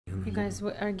You guys,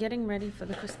 we are getting ready for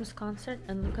the Christmas concert,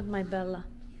 and look at my Bella.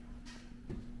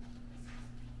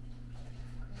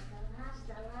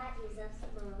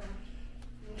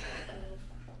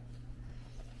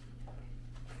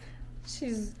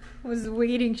 She was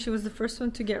waiting. She was the first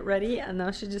one to get ready, and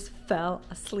now she just fell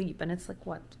asleep. And it's like,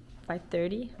 what,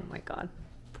 5:30? Oh my God,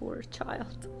 poor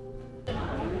child.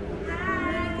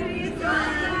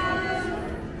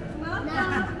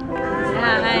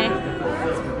 Hi.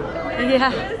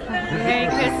 Yeah. Merry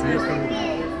Christmas.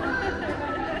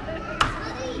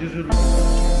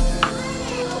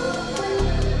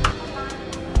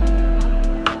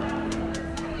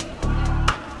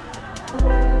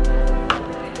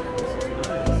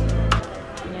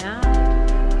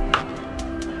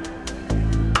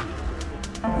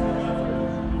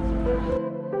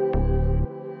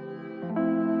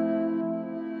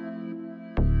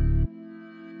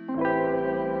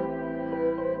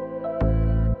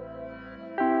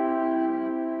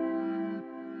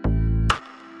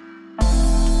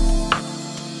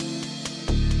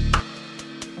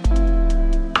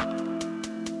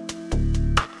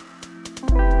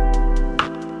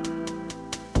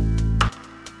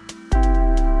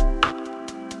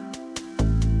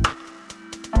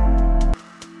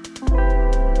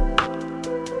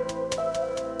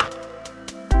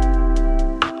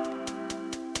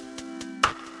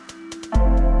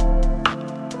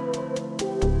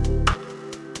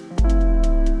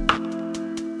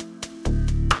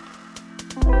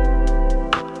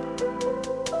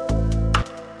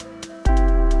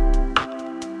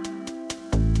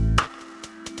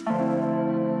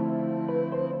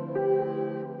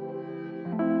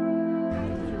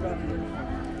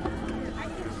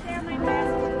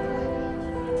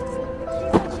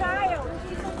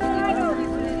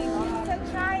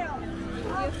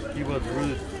 He was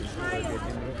rude.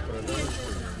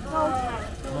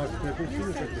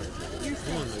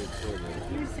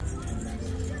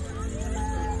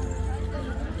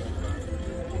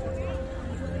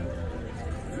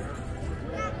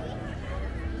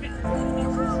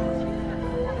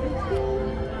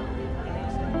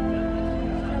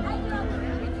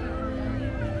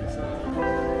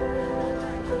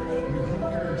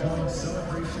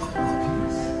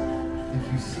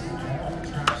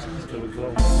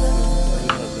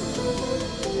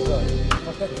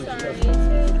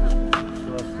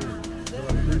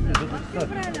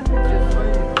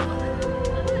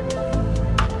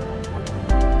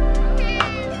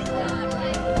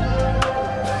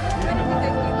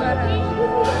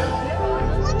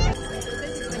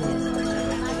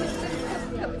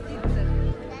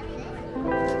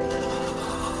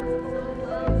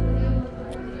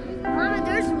 Mama,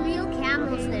 there's real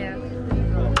camels there.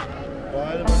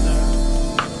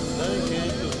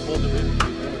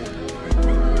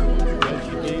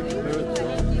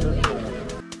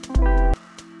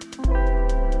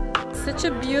 Such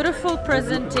a beautiful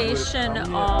presentation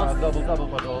of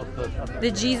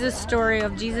the Jesus story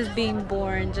of Jesus being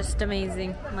born. Just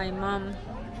amazing. My mom,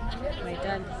 my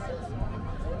dad.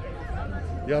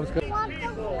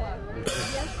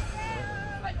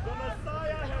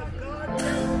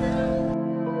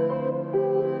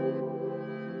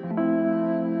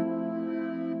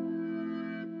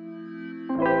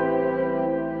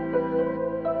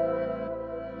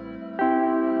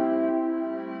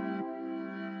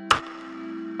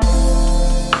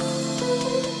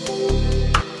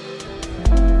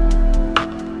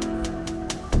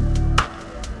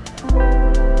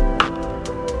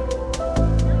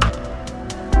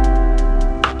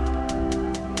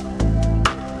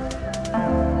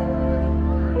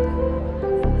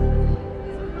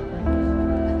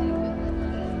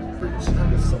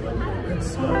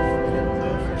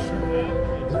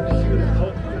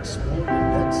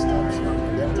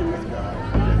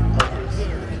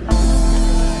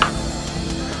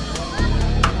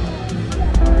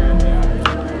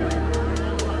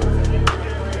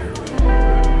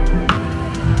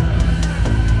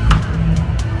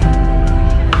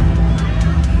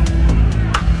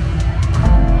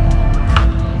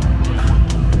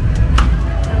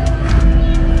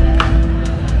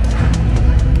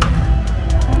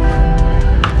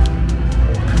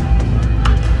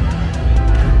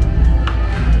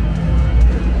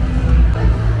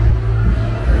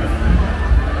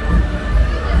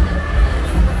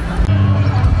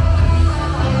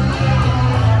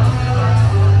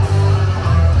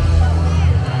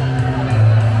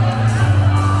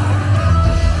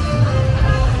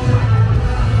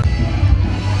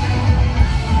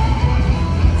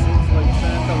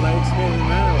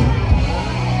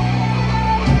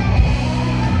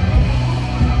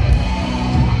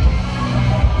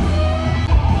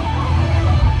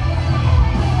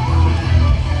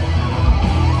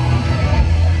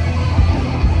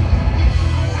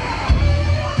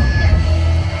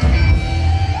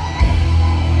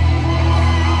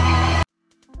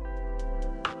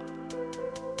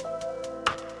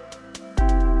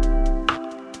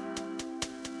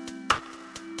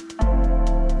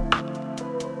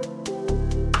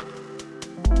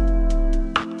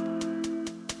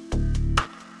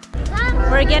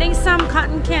 getting some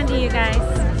cotton candy, you guys.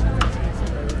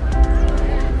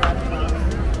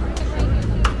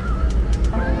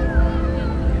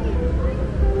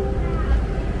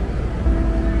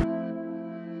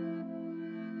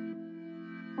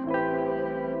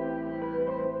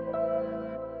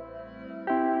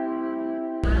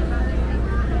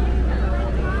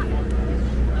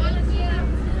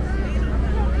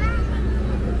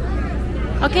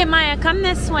 Okay, Maya, come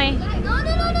this way.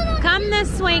 Come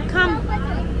this way, come.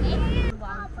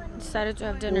 Decided to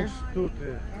have dinner.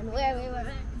 And where we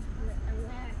were.